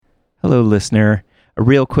Hello, listener. A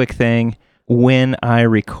real quick thing. When I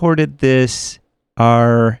recorded this,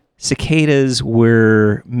 our cicadas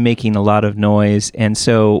were making a lot of noise, and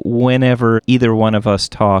so whenever either one of us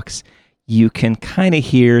talks, you can kind of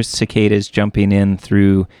hear cicadas jumping in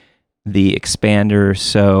through the expander.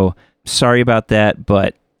 So sorry about that,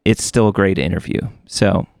 but it's still a great interview.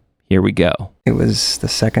 So here we go. It was the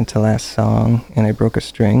second to last song, and I broke a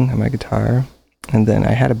string on my guitar, and then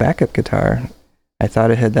I had a backup guitar. I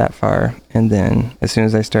thought it had that far, and then as soon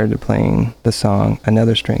as I started playing the song,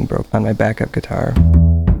 another string broke on my backup guitar.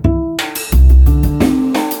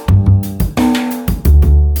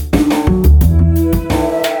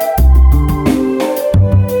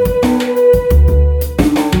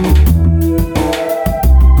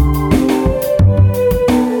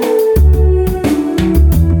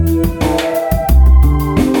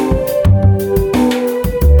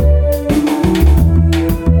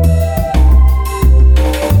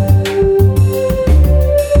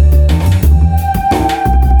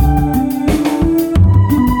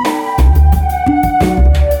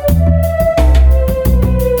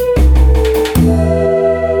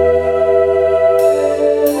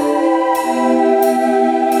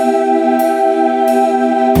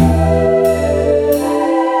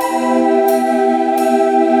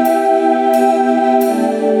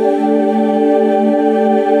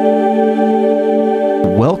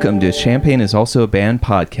 Welcome to Champagne is Also a Band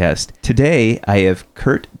podcast. Today, I have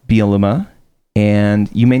Kurt Bielema, and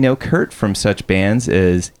you may know Kurt from such bands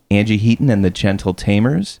as Angie Heaton and the Gentle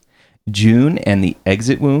Tamers, June and the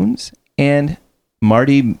Exit Wounds, and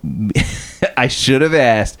Marty, I should have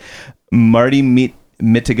asked, Marty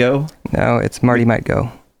Mitigo? No, it's Marty Might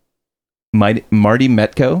Go. Marty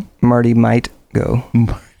Metco? Marty Might Go.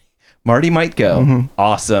 Marty Might Go. Mm-hmm.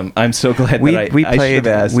 Awesome. I'm so glad I should have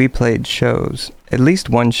asked. We played shows, at least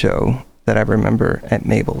one show that I remember at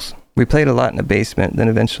Mabel's. We played a lot in the basement, then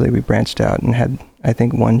eventually we branched out and had, I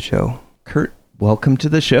think, one show. Kurt, welcome to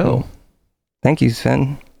the show. Thank you,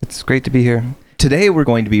 Sven. It's great to be here. Today we're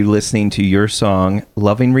going to be listening to your song,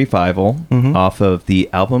 Loving Revival, off of the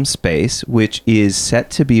album Space, which is set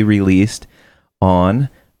to be released on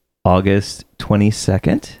August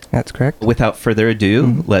 22nd. That's correct. Without further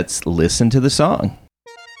ado, let's listen to the song.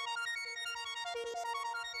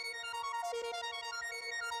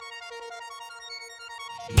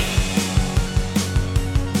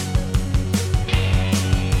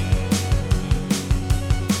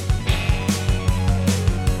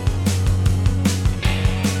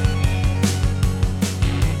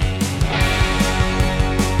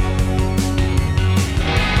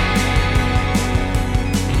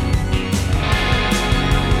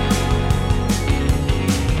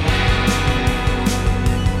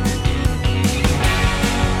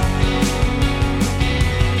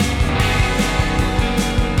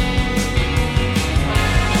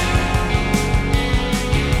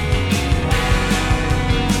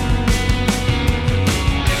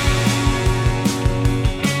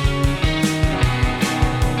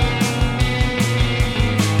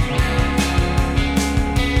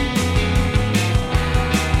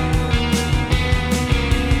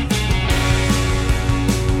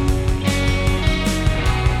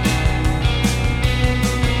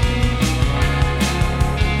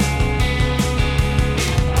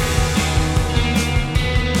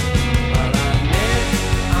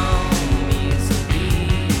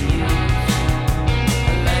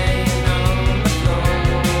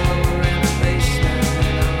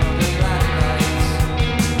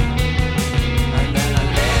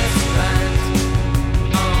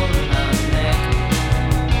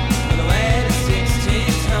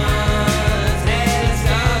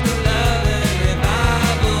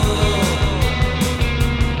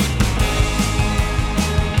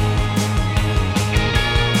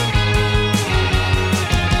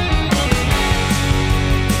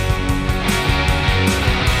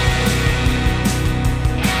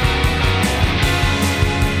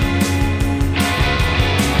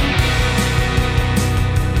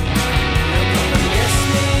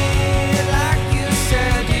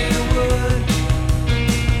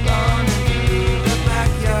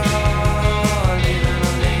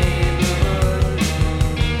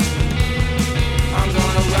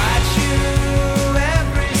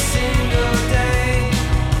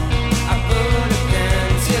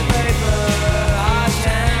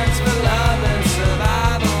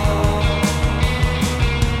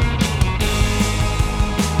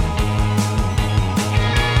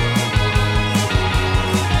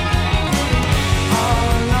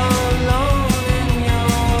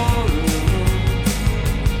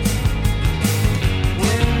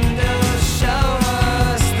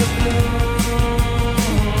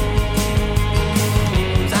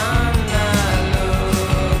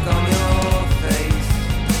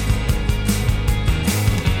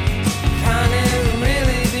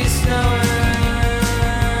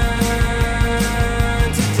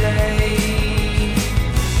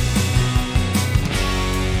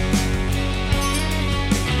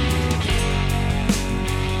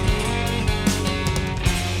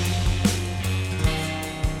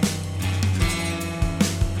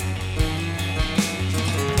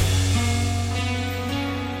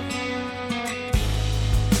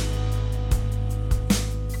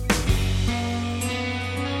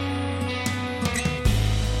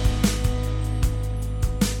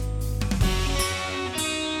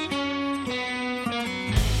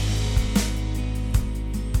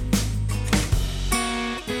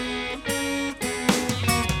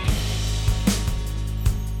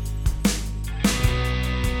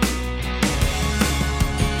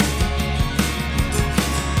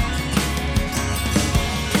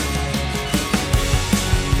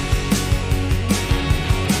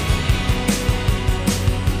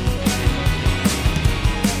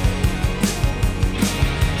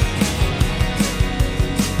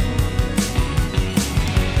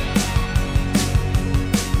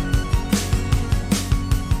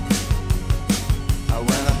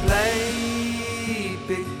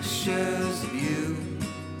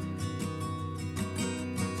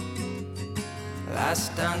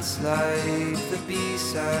 last dance like the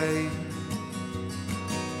B-side.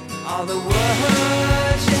 All the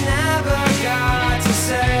words you never got to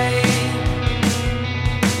say.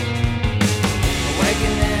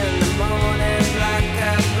 Waking in the morning, black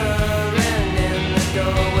cat burning in the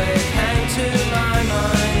doorway, came to my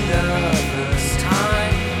mind the first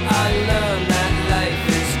time I learned that life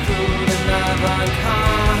is cruel and love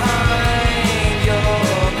unkind.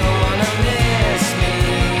 You're gonna miss me,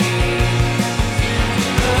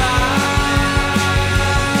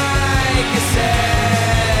 like you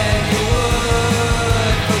said you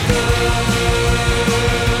would, for good.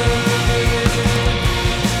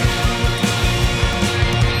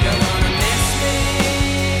 You're gonna miss me,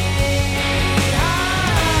 you're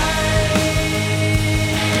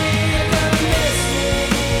gonna miss me.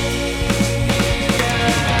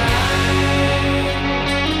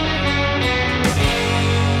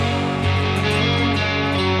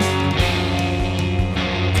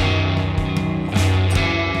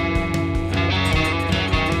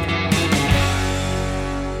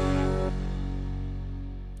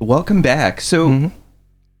 Welcome back. So,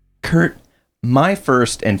 Kurt, my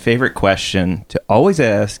first and favorite question to always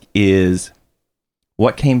ask is,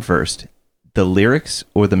 what came first, the lyrics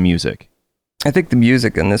or the music? I think the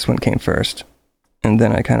music in this one came first, and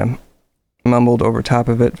then I kind of mumbled over top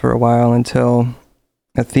of it for a while until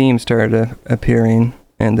a theme started appearing,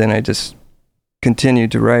 and then I just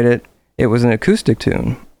continued to write it. It was an acoustic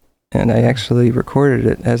tune, and I actually recorded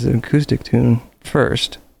it as an acoustic tune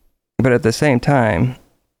first, but at the same time,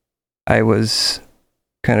 I was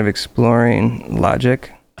kind of exploring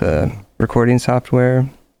Logic, the recording software,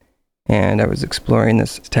 and I was exploring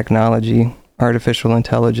this technology, artificial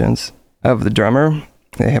intelligence of the drummer.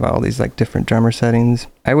 They have all these like different drummer settings.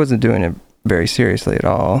 I wasn't doing it very seriously at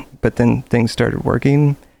all, but then things started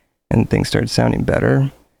working and things started sounding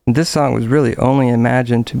better. And this song was really only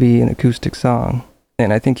imagined to be an acoustic song,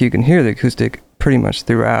 and I think you can hear the acoustic pretty much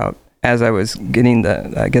throughout. As I was getting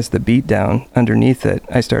the beat down underneath it,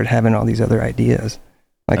 I started having all these other ideas,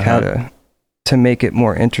 like how to make it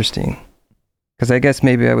more interesting. Because I guess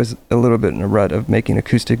maybe I was a little bit in a rut of making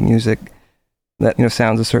acoustic music that,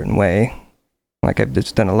 sounds a certain way. Like I've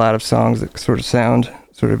just done a lot of songs that sort of sound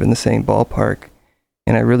sort of in the same ballpark,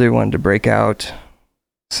 and I really wanted to break out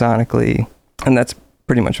sonically, and that's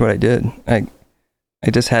pretty much what I did. I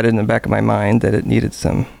just had it in the back of my mind that it needed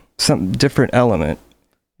some different element.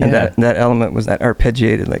 And that element was that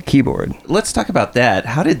arpeggiated like keyboard. Let's talk about that.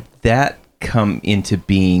 How did that come into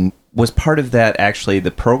being? Was part of that actually the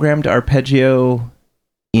programmed arpeggio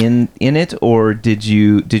in it, or did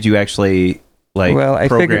you actually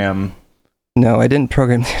program? No, I didn't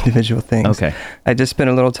program the individual things. Okay. I just spent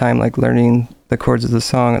a little time like learning the chords of the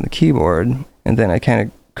song on the keyboard, and then I kind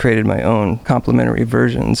of created my own complementary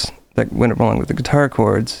versions that went along with the guitar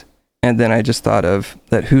chords. And then I just thought of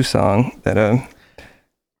that Who song that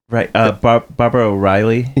right, Barbara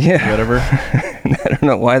O'Reilly, whatever. I don't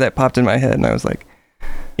know why that popped in my head, and I was like,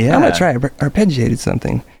 I'm going to try arpeggiated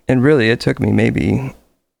something. And really, it took me maybe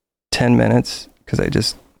 10 minutes, because I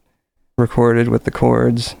just recorded with the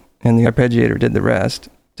chords, and the arpeggiator did the rest,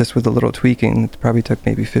 just with a little tweaking. It probably took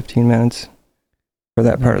maybe 15 minutes for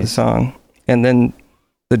that part of the song. And then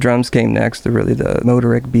the drums came next, the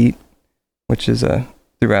motoric beat, which is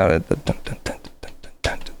throughout it, the dun, dun, dun, dun, dun,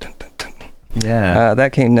 dun, dun, dun, dun. Yeah.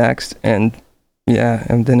 That came next, and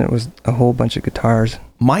then it was a whole bunch of guitars.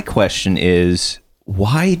 My question is,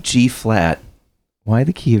 why G flat? Why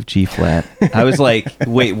the key of G flat? I was like,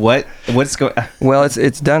 wait, what? What's going? Well,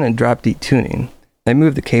 it's done in drop D tuning. I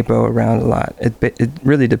move the capo around a lot. It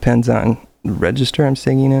really depends on the register I'm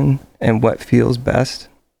singing in and what feels best.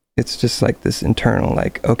 It's just like this internal,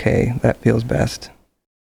 like, okay, that feels best.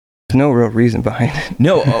 There's no real reason behind it.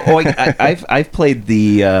 No, I've played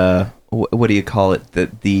the what do you call it?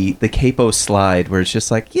 The capo slide, where it's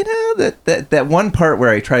just like, that one part where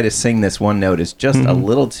I try to sing this one note is just a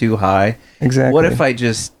little too high. Exactly. What if I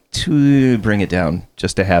just bring it down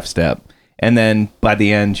just a half step, and then by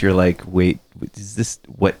the end you're like, wait, this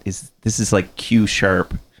is like Q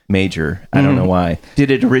sharp major. I don't know why.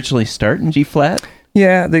 Did it originally start in G flat?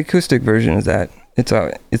 Yeah, the acoustic version is that.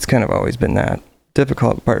 It's kind of always been that.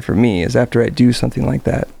 Difficult part for me is after I do something like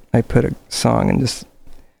that, I put a song in this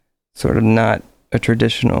sort of not a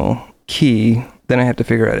traditional key, then I have to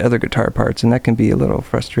figure out other guitar parts, and that can be a little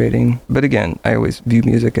frustrating. But again, I always view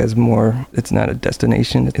music as more, it's not a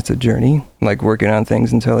destination, it's a journey, like working on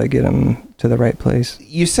things until I get them to the right place.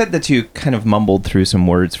 You said that you kind of mumbled through some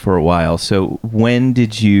words for a while, so when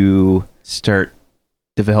did you start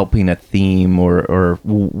developing a theme or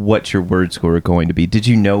what your words were going to be? Did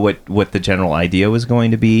you know what the general idea was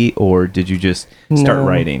going to be, or did you just start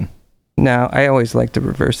writing? No, I always like to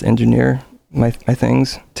reverse engineer my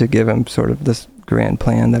things to give them sort of this grand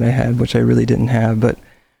plan that I had, which I really didn't have. But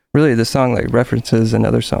really, the song like references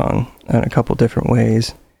another song in a couple different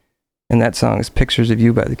ways. And that song is Pictures of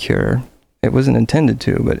You by The Cure. It wasn't intended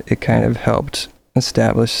to, but it kind of helped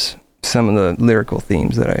establish some of the lyrical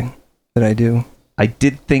themes that I do. I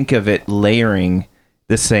did think of it layering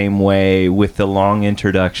the same way with the long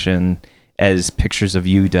introduction as Pictures of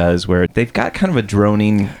You does, where they've got kind of a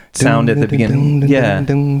droning sound at the beginning. Yeah.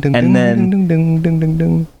 And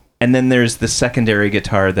then there's the secondary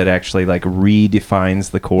guitar that actually like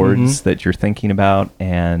redefines the chords that you're thinking about.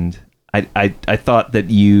 And I thought that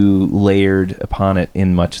you layered upon it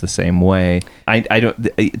in much the same way. I don't.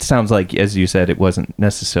 It sounds like, as you said, it wasn't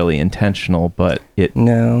necessarily intentional, but it.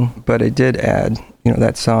 No, but I did add.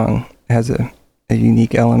 That song has a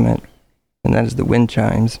unique element, and that is the wind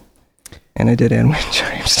chimes. And I did add wind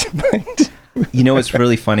chimes to mine. What's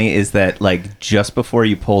really funny is that like just before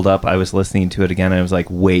you pulled up, I was listening to it again, and I was like,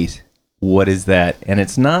 "Wait, what is that?" And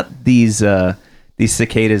it's not these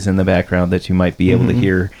cicadas in the background that you might be able to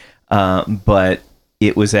hear. But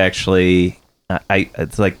it was actually,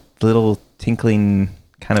 it's like little tinkling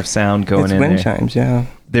kind of sound going in there. It's wind chimes, yeah.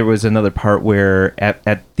 There was another part where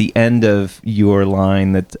at the end of your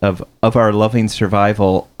line that of our loving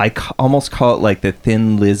survival, I almost call it like the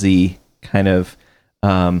Thin Lizzy kind of,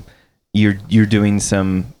 you're doing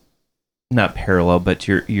some, not parallel, but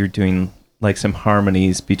you're doing like some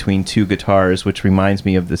harmonies between two guitars, which reminds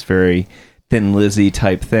me of this very Thin Lizzy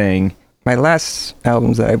type thing. My last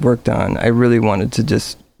albums that I've worked on, I really wanted to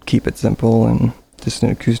just keep it simple and just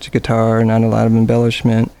an acoustic guitar, not a lot of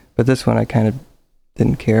embellishment. But this one I kind of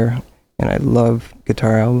didn't care. And I love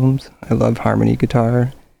guitar albums. I love harmony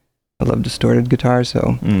guitar. I love distorted guitar.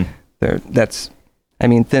 So that's,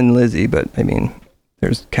 Thin Lizzy, but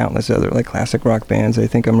there's countless other like classic rock bands I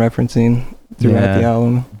think I'm referencing throughout the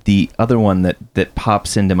album. The other one that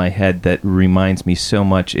pops into my head that reminds me so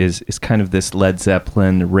much is kind of this Led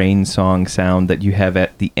Zeppelin rain song sound that you have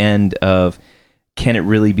at the end of Can It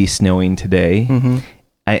Really Be Snowing Today?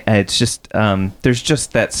 It's just, there's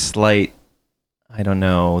just that slight, I don't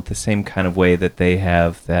know, the same kind of way that they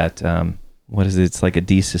have that, what is it? It's like a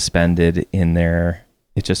desuspended in there.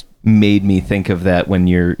 It just made me think of that when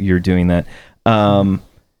you're doing that.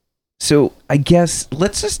 So I guess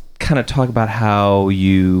let's just kind of talk about how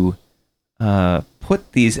you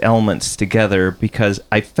put these elements together, because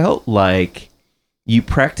I felt like you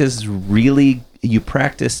practiced very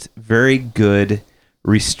good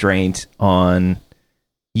restraint on.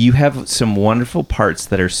 You have some wonderful parts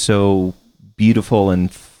that are so beautiful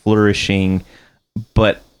and flourishing,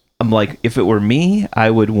 but I'm like, if it were me,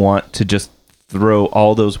 I would want to just throw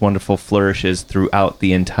all those wonderful flourishes throughout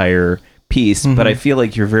the entire piece. But I feel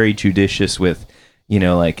like you're very judicious with,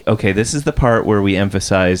 like, okay, this is the part where we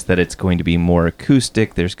emphasize that it's going to be more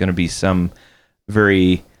acoustic. There's going to be some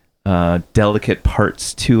very delicate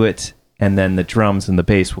parts to it, and then the drums and the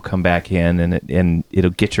bass will come back in, and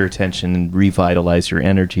it'll get your attention and revitalize your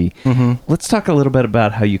energy. Let's talk a little bit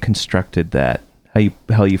about how you constructed that,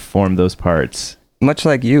 how you formed those parts. Much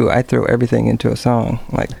like you, I throw everything into a song,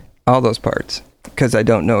 like all those parts, because I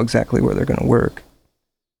don't know exactly where they're going to work.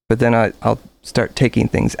 But then I'll start taking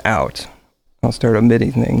things out. I'll start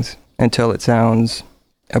omitting things until it sounds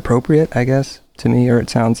appropriate, I guess, to me, or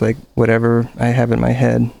it sounds like whatever I have in my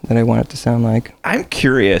head that I want it to sound like. I'm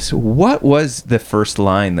curious, what was the first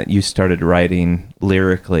line that you started writing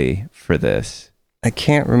lyrically for this? I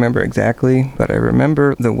can't remember exactly, but I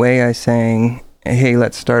remember the way I sang, "Hey,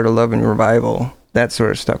 let's start a love and revival." That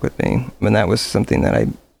sort of stuck with me. And that was something that I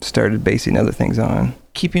started basing other things on.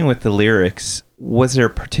 Keeping with the lyrics, was there a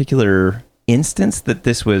particular instance that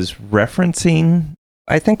this was referencing?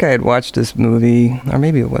 I think I had watched this movie, or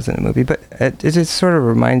maybe it wasn't a movie, but it just sort of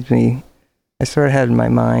reminds me, I sort of had in my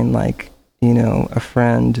mind like, a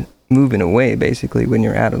friend moving away basically when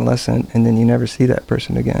you're adolescent, and then you never see that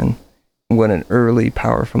person again. What an early,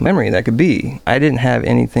 powerful memory that could be. I didn't have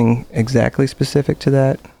anything exactly specific to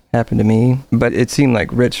that happen to me, but it seemed like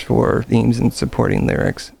rich for themes and supporting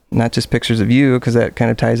lyrics. Not just Pictures of You, because that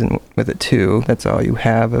kind of ties in with it too. That's all you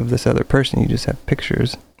have of this other person. You just have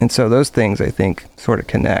pictures. And so those things, I think, sort of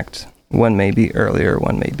connect. One may be earlier,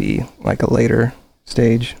 one may be like a later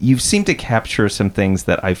stage. You seem to capture some things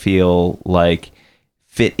that I feel like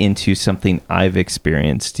fit into something I've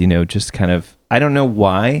experienced, just kind of, I don't know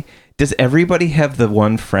why. Does everybody have the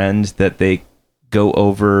one friend that they go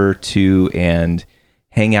over to and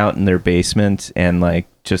hang out in their basement and like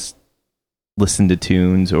just listen to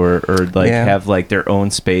tunes or like have like their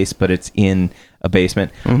own space, but it's in a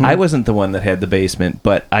basement. I wasn't the one that had the basement,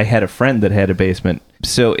 but I had a friend that had a basement.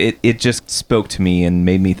 So it just spoke to me and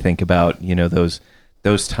made me think about, you know,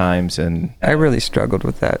 those times. And I really struggled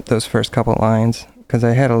with those first couple lines, because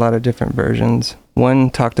I had a lot of different versions. One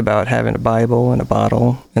talked about having a Bible and a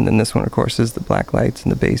bottle, and then this one, of course, is the black lights in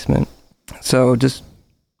the basement. So just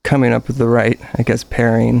coming up with the right, I guess,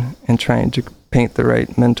 pairing and trying to paint the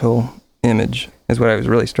right mental image is what I was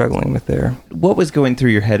really struggling with there. What was going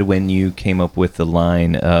through your head when you came up with the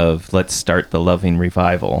line of "Let's start the loving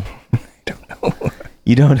revival"? I don't know.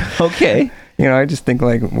 You don't? Okay. You know, I just think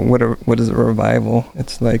like, what is a revival?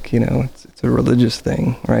 It's like, you know, it's a religious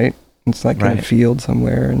thing, right? It's like in a field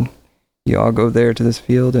somewhere, and you all go there to this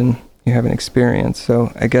field and you have an experience.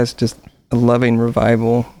 So I guess just a loving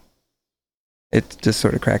revival, it just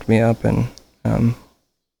sort of cracked me up, and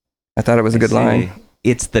I thought it was a good line.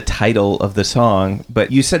 It's the title of the song,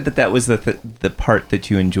 but you said that was the part that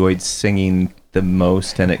you enjoyed singing the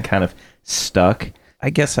most, and it kind of stuck. I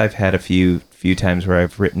guess I've had a few times where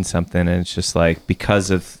I've written something and it's just like, because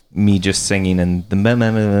of me just singing and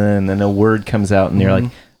and then a word comes out and you're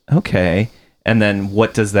like, okay, and then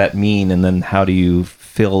what does that mean, and then how do you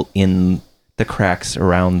fill in the cracks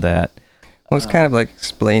around that? Well, it's kind of like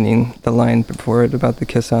explaining the line before it about the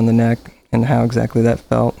kiss on the neck and how exactly that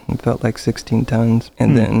felt. It felt like 16 tons,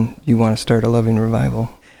 and then you want to start a loving revival.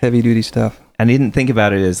 Heavy duty stuff. I didn't think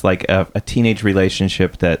about it as like a teenage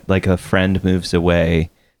relationship that like a friend moves away,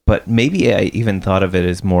 but maybe I even thought of it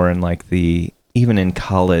as more in like even in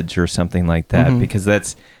college or something like that, because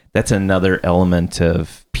that's another element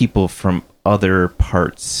of people from other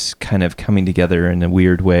parts kind of coming together in a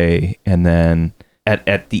weird way, and then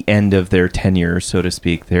at the end of their tenure, so to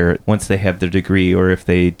speak, once they have their degree, or if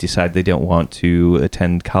they decide they don't want to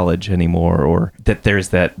attend college anymore, or that there's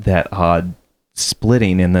that odd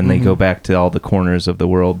splitting, and then they go back to all the corners of the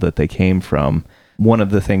world that they came from. One of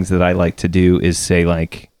the things that I like to do is say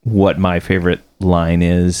like what my favorite line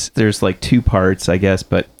is. There's like two parts, I guess,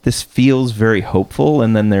 but this feels very hopeful,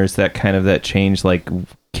 and then there's that kind of that change, like,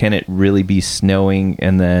 can it really be snowing?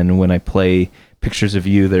 And then when I play Pictures of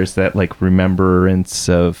You, there's that like remembrance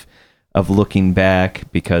of looking back,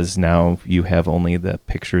 because now you have only the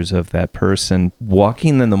pictures of that person.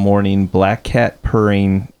 Walking in the morning, black cat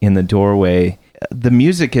purring in the doorway. The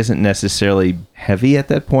music isn't necessarily heavy at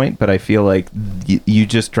that point, but I feel like you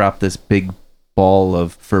just dropped this big ball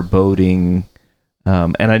of foreboding,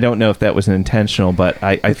 and I don't know if that was intentional, but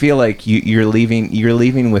I feel like you're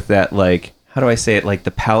leaving with that, like, how do I say it, like the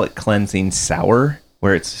palate cleansing sour,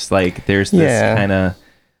 where it's just like there's this kind of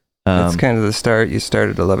it's kind of the start. You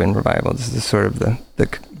started a loving revival. This is sort of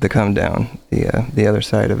the come down, the other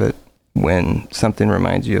side of it, when something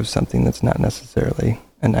reminds you of something that's not necessarily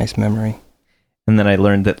a nice memory. And then I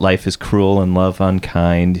learned that life is cruel and love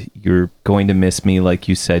unkind. You're going to miss me like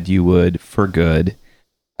you said you would, for good.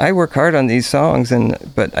 I work hard on these songs,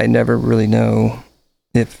 but I never really know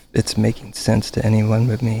if it's making sense to anyone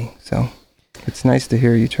but me. So it's nice to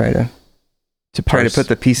hear you try to put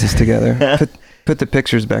the pieces together, put the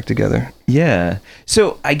pictures back together. Yeah.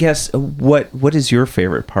 So I guess what is your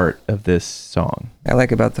favorite part of this song? I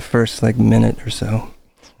like about the first like minute or so.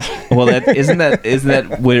 Well, isn't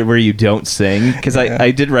that where you don't sing? Because I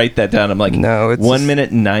did write that down. I'm like, no, it's 1 minute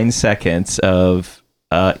and 9 seconds of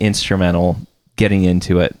instrumental getting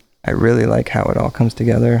into it. I really like how it all comes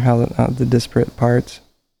together, how the disparate parts.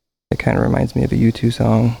 It kind of reminds me of a U2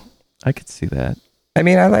 song. I could see that. I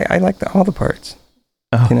mean, I like all the parts.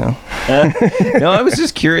 Oh. You know. No, I was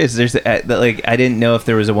just curious. There's like, I didn't know if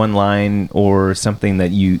there was a one line or something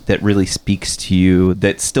that really speaks to you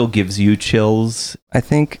that still gives you chills. I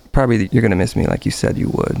think probably You're Gonna Miss Me Like You Said You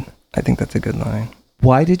Would. I think that's a good line.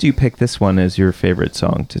 Why did you pick this one as your favorite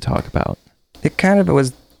song to talk about? It kind of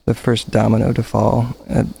was the first domino to fall.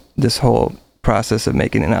 This whole process of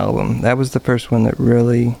making an album, that was the first one that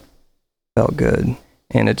really felt good.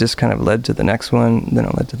 And it just kind of led to the next one, then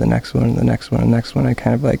it led to the next one, the next one, the next one. I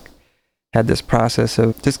kind of like had this process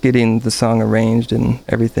of just getting the song arranged and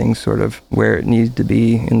everything sort of where it needed to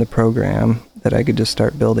be in the program, that I could just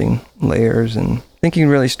start building layers and thinking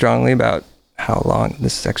really strongly about how long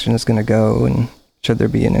this section is going to go, and should there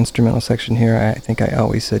be an instrumental section here. I think I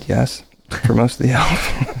always said yes for most of the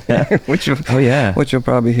album, which you'll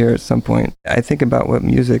probably hear at some point. I think about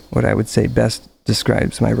what I would say best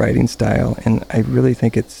describes my writing style, and I really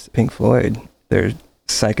think it's Pink Floyd. They're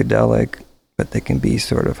psychedelic, but they can be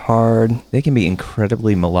sort of hard. They can be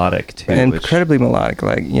incredibly melodic too. Incredibly melodic,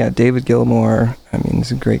 like David Gilmour. I mean,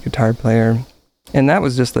 he's a great guitar player, and that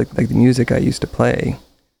was just like the music I used to play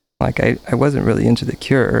Like I wasn't really into The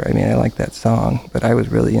Cure. I mean, I like that song, but I was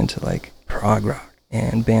really into like prog rock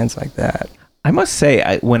and bands like that. I must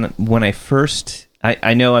say, when I first,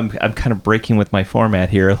 I know I'm kind of breaking with my format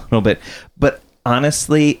here a little bit, but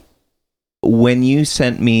honestly, when you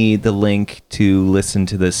sent me the link to listen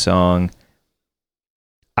to this song,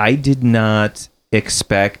 I did not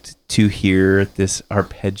expect to hear this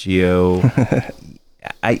arpeggio.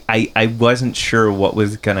 I wasn't sure what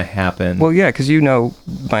was going to happen. Well, yeah, because you know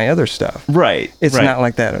my other stuff. Right. It's right. not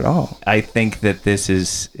like that at all. I think that this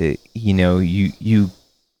is, you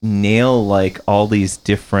nail like all these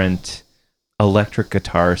different electric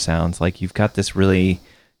guitar sounds. Like you've got this really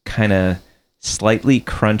kind of slightly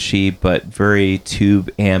crunchy but very tube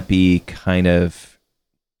ampy kind of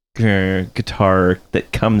guitar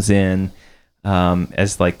that comes in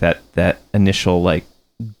as like that initial like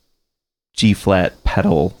G flat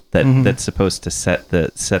pedal that's supposed to set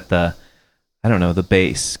the I don't know, the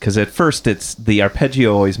bass, because at first it's the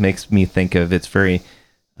arpeggio always makes me think of it's very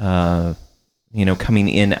coming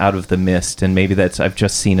in out of the mist, and maybe that's I've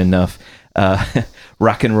just seen enough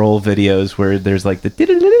rock and roll videos where there's like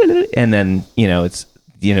the and then it's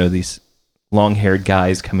these long-haired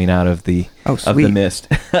guys coming out of the mist.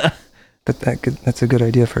 But that's a good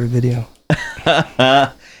idea for a video.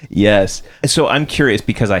 Yes. So I'm curious,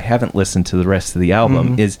 because I haven't listened to the rest of the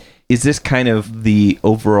album. Is this kind of the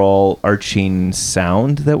overall arching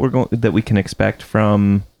sound that we can expect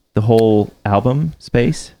from the whole album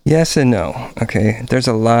Space? Yes and no. Okay. There's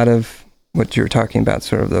a lot of what you're talking about,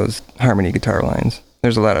 sort of those harmony guitar lines.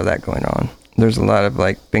 There's a lot of that going on. There's a lot of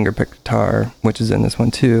like fingerpick guitar, which is in this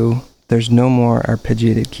one too. There's no more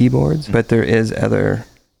arpeggiated keyboards, but there is other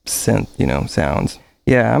synth, sounds.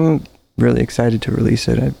 Yeah, I'm really excited to release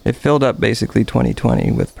it. It filled up basically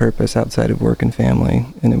 2020 with purpose outside of work and family,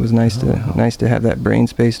 and it was nice to have that brain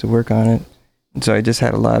space to work on it. And so I just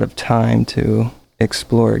had a lot of time to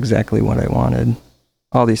explore exactly what I wanted.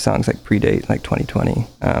 All these songs like predate like 2020.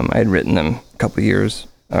 I had written them a couple years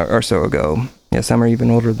or so ago. Yeah, some are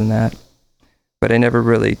even older than that. But I never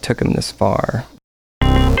really took them this far.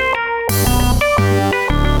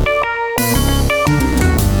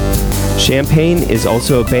 Champaign is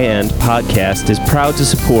Also a Band podcast is proud to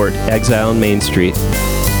support Exile on Main Street.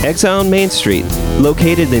 Exile on Main Street,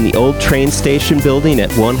 located in the old train station building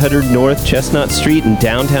at 100 North Chestnut Street in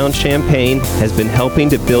downtown Champaign, has been helping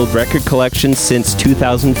to build record collections since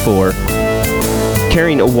 2004.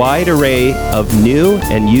 Carrying a wide array of new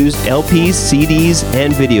and used LPs, CDs,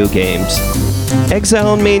 and video games. Exile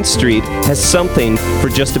on Main Street has something for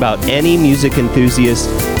just about any music enthusiast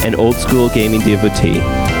and old school gaming devotee.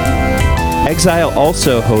 Exile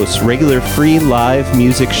also hosts regular free live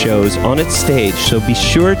music shows on its stage, so be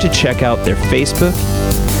sure to check out their Facebook,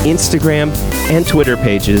 Instagram, and Twitter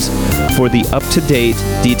pages for the up-to-date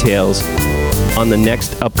details on the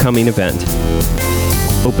next upcoming event.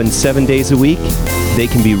 Open 7 days a week, they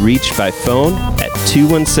can be reached by phone at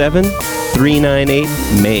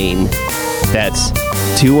 217-398-MAIN. That's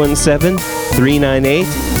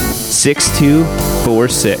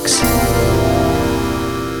 217-398-6246.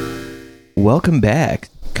 Welcome back.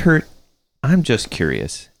 Kurt, I'm just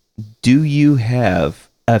curious. Do you have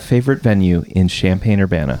a favorite venue in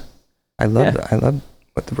Champaign-Urbana? I love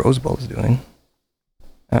what the Rose Bowl is doing.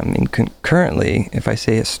 I mean, currently, if I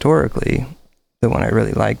say historically, the one I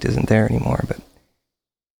really liked isn't there anymore, but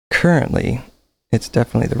currently, it's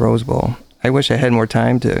definitely the Rose Bowl. I wish I had more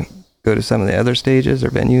time to go to some of the other stages or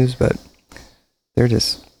venues, but they're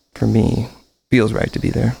just, for me, feels right to be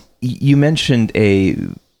there. You mentioned a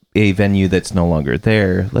venue that's no longer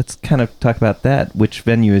there. Let's kind of talk about that. Which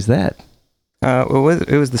venue is that?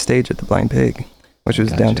 It was the stage at the Blind Pig, which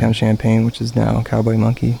was downtown Champaign, which is now Cowboy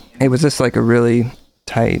Monkey. It was just like a really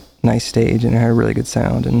tight, nice stage, and it had a really good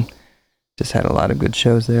sound, and just had a lot of good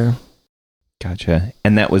shows there. Gotcha.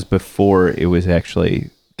 And that was before it was actually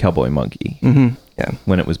Cowboy Monkey. Mm-hmm. Yeah.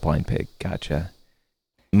 When it was Blind Pig. Gotcha.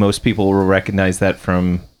 Most people will recognize that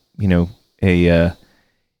from, a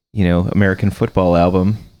American football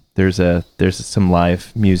album. There's some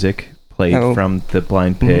live music played from the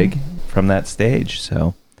Blind Pig from that stage.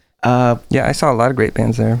 So, yeah, I saw a lot of great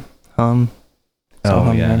bands there. Yeah.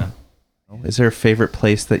 Is there a favorite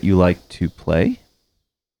place that you like to play?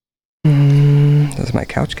 Does my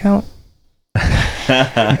couch count?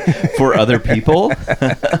 For other people?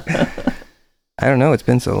 I don't know. It's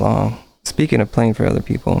been so long. Speaking of playing for other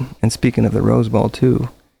people, and speaking of the Rose Bowl too,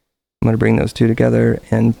 I'm going to bring those two together,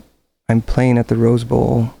 and I'm playing at the Rose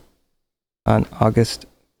Bowl on August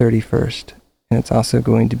 31st, and it's also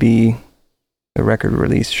going to be a record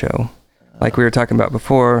release show. Like we were talking about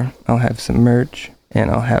before, I'll have some merch, and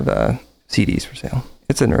I'll have CDs for sale.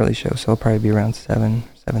 It's an early show, so it'll probably be around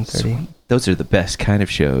 7:30. Those are the best kind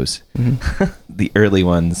of shows. Mm-hmm. The early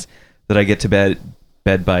ones that I get to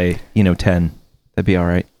bed by 10. That'd be all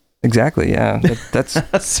right. Exactly. Yeah. That's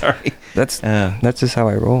sorry. That's just how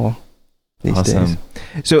I roll these days.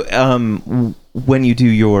 So, when you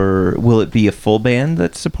do will it be a full band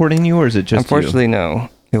that's supporting you, or is it just Unfortunately, no.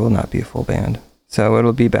 It will not be a full band. So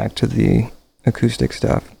it'll be back to the acoustic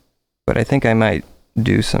stuff. But I think I might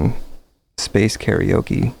do some space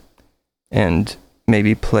karaoke and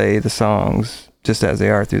maybe play the songs just as they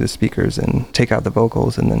are through the speakers and take out the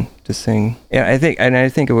vocals and then just sing. Yeah, I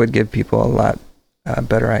think it would give people a lot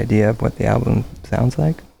better idea of what the album sounds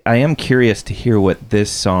like. I am curious to hear what this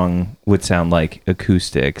song would sound like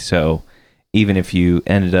acoustic. So even if you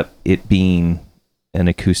ended up it being an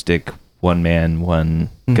acoustic one man, one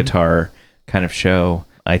guitar kind of show,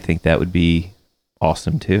 I think that would be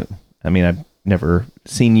awesome too. I mean, I've never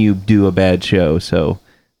seen you do a bad show, so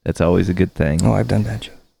that's always a good thing. Oh, I've done bad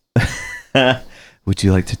shows. Would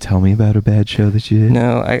you like to tell me about a bad show that you did?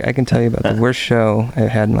 No, I can tell you about the worst show I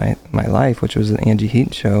had in my life, which was an Angie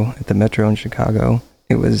Heaton show at the Metro in Chicago.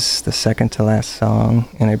 It was the second to last song,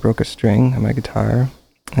 and I broke a string on my guitar,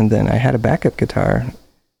 and then I had a backup guitar.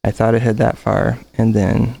 I thought it had that far, and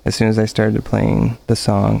then as soon as I started playing the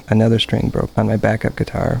song, another string broke on my backup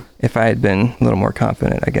guitar. If I had been a little more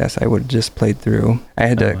confident, I guess I would have just played through. I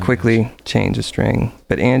had to quickly change a string.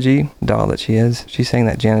 But Angie, doll that she is, she sang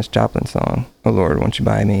that Janis Joplin song, "Oh Lord, Won't You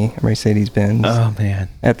Buy Me," a Mercedes-Benz. Oh, man.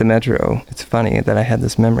 At the Metro. It's funny that I had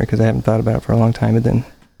this memory because I haven't thought about it for a long time. But then,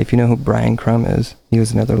 if you know who Brian Crum is, he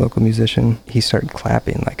was another local musician. He started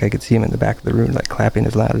clapping. Like, I could see him in the back of the room, like, clapping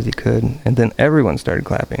as loud as he could. And then everyone started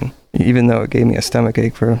clapping. Even though it gave me a stomach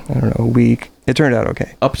ache for, a week, it turned out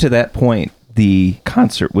okay. Up to that point, the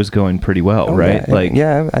concert was going pretty well, right?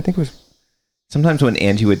 Yeah, I think it was. Sometimes when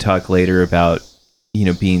Angie would talk later about,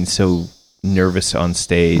 being so nervous on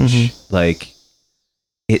stage, like,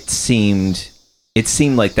 it seemed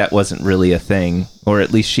like that wasn't really a thing, or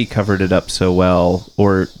at least she covered it up so well,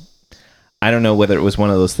 or I don't know whether it was one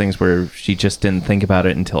of those things where she just didn't think about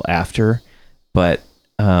it until after, but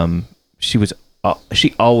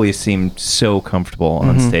she always seemed so comfortable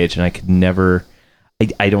on stage, and I could never,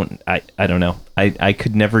 I don't know. I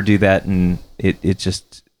could never do that, and it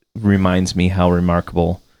just reminds me how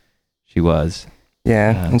remarkable she was.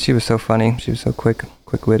 Yeah, and she was so funny. She was so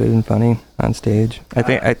quick-witted and funny on stage. I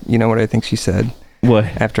think, you know what I think she said? What?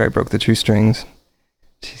 After I broke the two strings,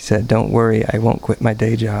 she said, "Don't worry, I won't quit my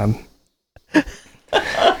day job."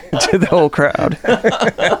 To the whole crowd.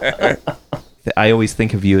 I always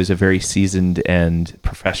think of you as a very seasoned and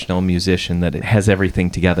professional musician that has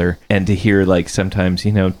everything together. And to hear, like, sometimes,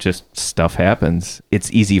 just stuff happens.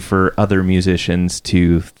 It's easy for other musicians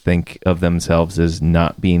to think of themselves as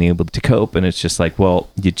not being able to cope. And it's just like, well,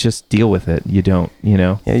 you just deal with it. You don't,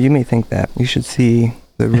 Yeah, you may think that. You should see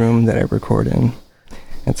the room that I record in.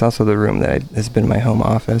 It's also the room that has been my home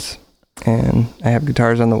office. And I have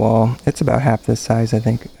guitars on the wall. It's about half this size, I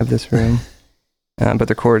think, of this room. But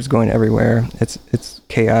the chords going everywhere. It's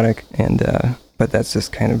chaotic, but that's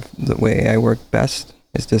just kind of the way I work best.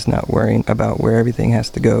 It's just not worrying about where everything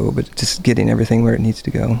has to go, but just getting everything where it needs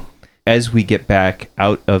to go. As we get back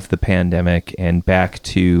out of the pandemic and back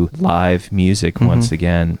to live music once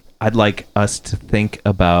again, I'd like us to think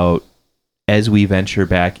about, as we venture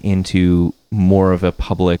back into more of a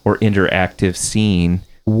public or interactive scene,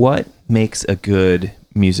 what makes a good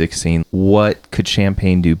music scene? What could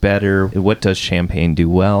Champaign do better? What does Champaign do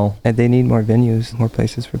well? And they need more venues, more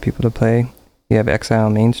places for people to play. You have Exile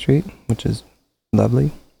Main Street, which is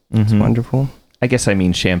lovely. It's wonderful. I guess I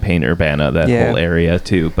mean Champaign-Urbana, that whole area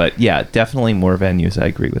too. But yeah, definitely more venues. I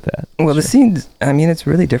agree with that. Well, the scene, it's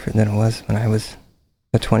really different than it was when I was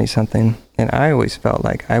a 20-something. And I always felt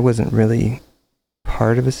like I wasn't really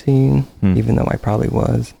part of a scene, even though I probably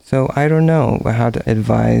was. So I don't know how to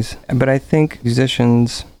advise, but I think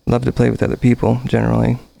musicians love to play with other people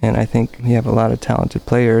generally, and I think you have a lot of talented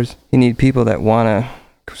players. You need people that want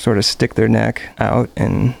to sort of stick their neck out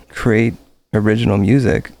and create original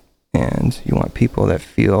music, and you want people that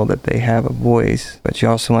feel that they have a voice, but you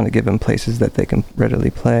also want to give them places that they can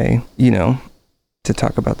readily play, to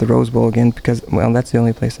talk about the Rose Bowl again, because, well, that's the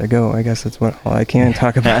only place I go. I guess that's all I can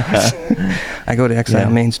talk about. I go to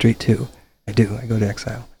Exile Main Street, too. I go to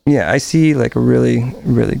Exile. Yeah, I see, like, a really,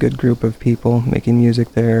 really good group of people making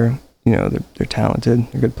music there. They're talented.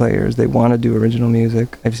 They're good players. They want to do original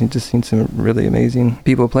music. I've just seen some really amazing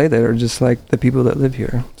people play that are just like the people that live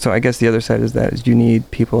here. So I guess the other side is you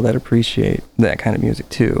need people that appreciate that kind of music,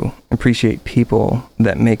 too. Appreciate people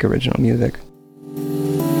that make original music.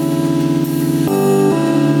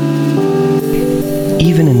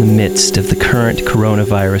 midst of the current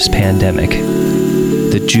coronavirus pandemic,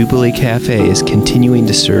 the Jubilee Cafe is continuing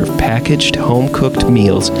to serve packaged, home-cooked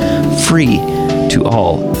meals free to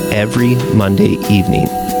all every Monday evening,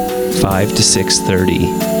 5 to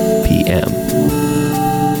 6:30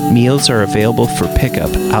 p.m. Meals are available for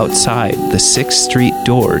pickup outside the 6th Street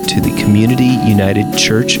door to the Community United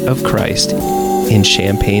Church of Christ in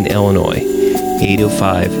Champaign, Illinois,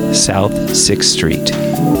 805 South 6th Street.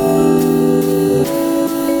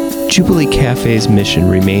 Jubilee Cafe's mission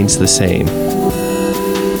remains the same.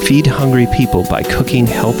 Feed hungry people by cooking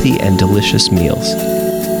healthy and delicious meals.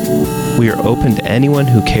 We are open to anyone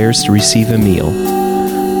who cares to receive a meal.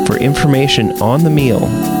 For information on the meal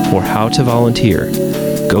or how to volunteer,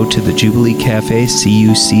 go to the Jubilee Cafe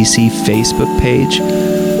CUCC Facebook page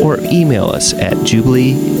or email us at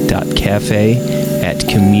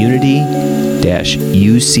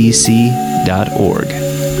jubilee.cafe@community-ucc.org.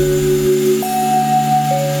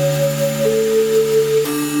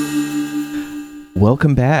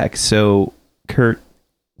 Welcome back. So, Kurt,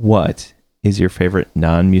 what is your favorite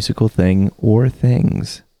non-musical thing or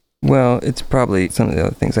things? Well, it's probably some of the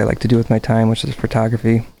other things I like to do with my time, which is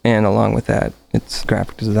photography. And along with that, it's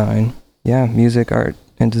graphic design. Yeah, music, art,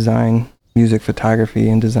 and design. Music, photography,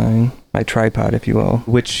 and design. My tripod, if you will.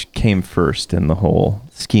 Which came first in the whole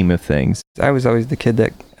scheme of things? I was always the kid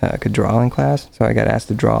that could draw in class, so I got asked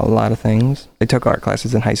to draw a lot of things. I took art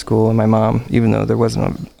classes in high school, and my mom, even though there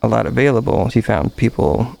wasn't a lot available, she found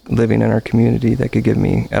people living in our community that could give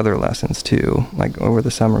me other lessons too, like over the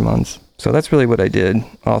summer months. So that's really what I did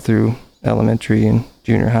all through elementary and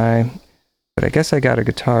junior high. But I guess I got a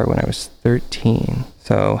guitar when I was 13.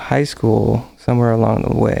 So high school, somewhere along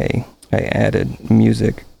the way, I added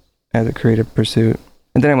music as a creative pursuit.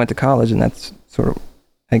 And then I went to college, and that's sort of,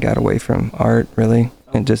 I got away from art, really,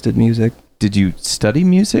 and just did music. Did you study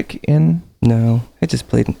music in? No, I just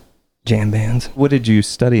played jam bands. What did you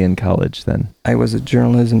study in college then? I was a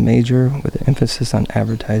journalism major with an emphasis on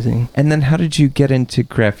advertising. And then how did you get into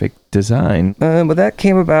graphic design? Well, that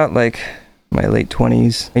came about like my late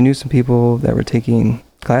 20s. I knew some people that were taking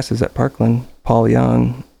classes at Parkland. Paul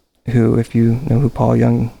Young, who, if you know who Paul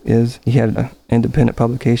Young is, he had an independent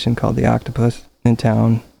publication called The Octopus in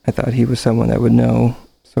town. I thought he was someone that would know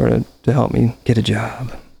sort of to help me get a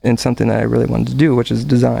job in something that I really wanted to do, which is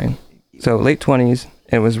design. So late 20s,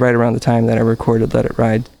 it was right around the time that I recorded Let It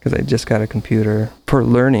Ride, because I just got a computer for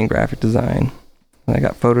learning graphic design. And I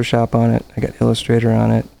got Photoshop on it, I got Illustrator on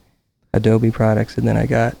it, Adobe products, and then I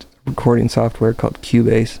got recording software called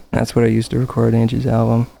Cubase. That's what I used to record Angie's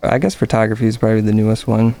album. I guess photography is probably the newest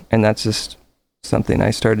one, and that's just something I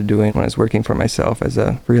started doing when I was working for myself as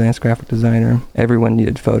a freelance graphic designer. Everyone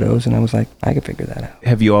needed photos, and I was like, I could figure that out.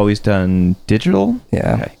 Have you always done digital?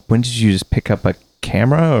 Yeah. Okay. When did you just pick up a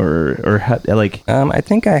camera or how, like? I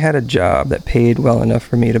think I had a job that paid well enough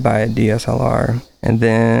for me to buy a DSLR. And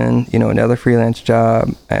then, another freelance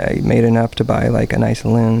job, I made enough to buy like a nice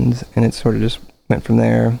lens, and it sort of just went from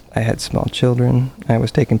there. I had small children. I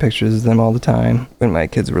was taking pictures of them all the time. When my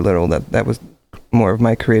kids were little, that was more of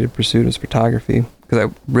my creative pursuit, was photography, because I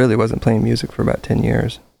really wasn't playing music for about 10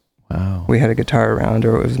 years. Wow. We had a guitar around,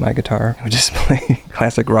 or it was my guitar. I would just play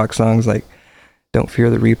classic rock songs like Don't Fear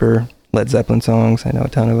the Reaper, Led Zeppelin songs. I know a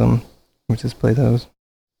ton of them. We just play those.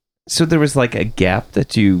 So there was like a gap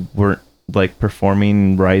that you weren't like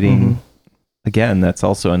performing, writing. Mm-hmm. Again, that's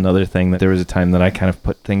also another thing, that there was a time that I kind of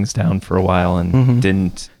put things down for a while and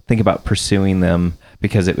didn't think about pursuing them,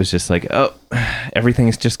 because it was just like, oh,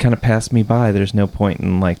 everything's just kind of passed me by. There's no point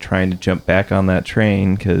in like trying to jump back on that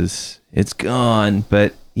train because it's gone.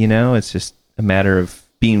 But, it's just a matter of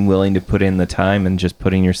being willing to put in the time and just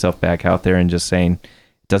putting yourself back out there and just saying,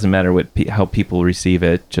 it doesn't matter how people receive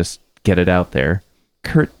it, just get it out there.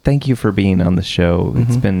 Kurt, thank you for being on the show.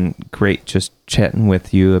 It's been great just chatting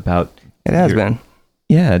with you about... It has been.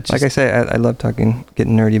 Yeah. Like I say, I love getting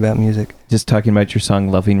nerdy about music. Just talking about your song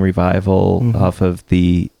Loving Revival off of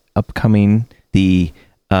the newly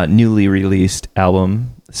released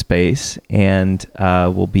album Space. And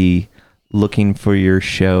we'll be looking for your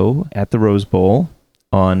show at the Rose Bowl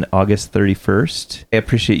on August 31st. I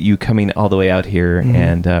appreciate you coming all the way out here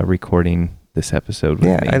and recording this episode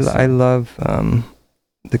with me. I love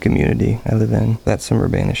the community I live in. That's some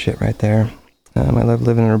Urbana shit right there. I love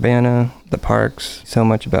living in Urbana, the parks, so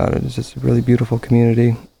much about it. It's just a really beautiful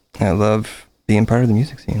community. I love being part of the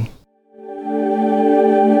music scene.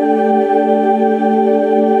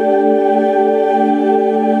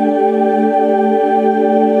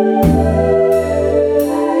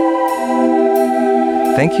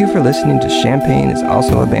 Thank you for listening to Champaign is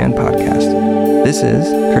Also a Band podcast. This is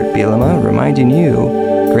Kurt Bielema reminding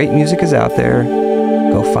you, great music is out there,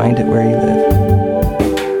 Go find it where you live.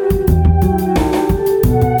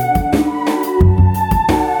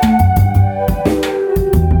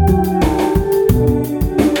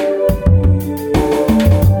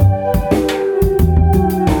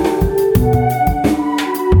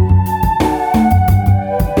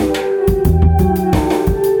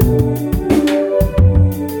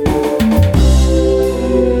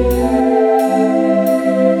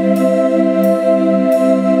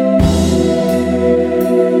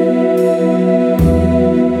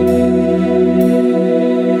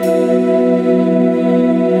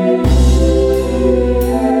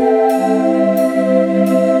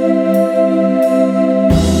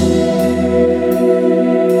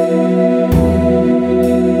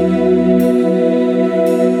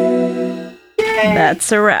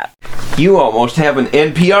 That's a wrap. You almost have an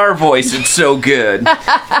NPR voice. It's so good.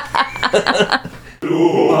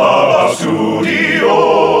 Studio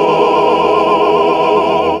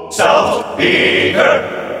South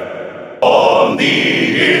Peter on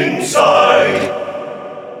the inside.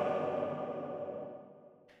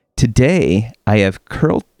 Today, I have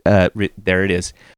there it is.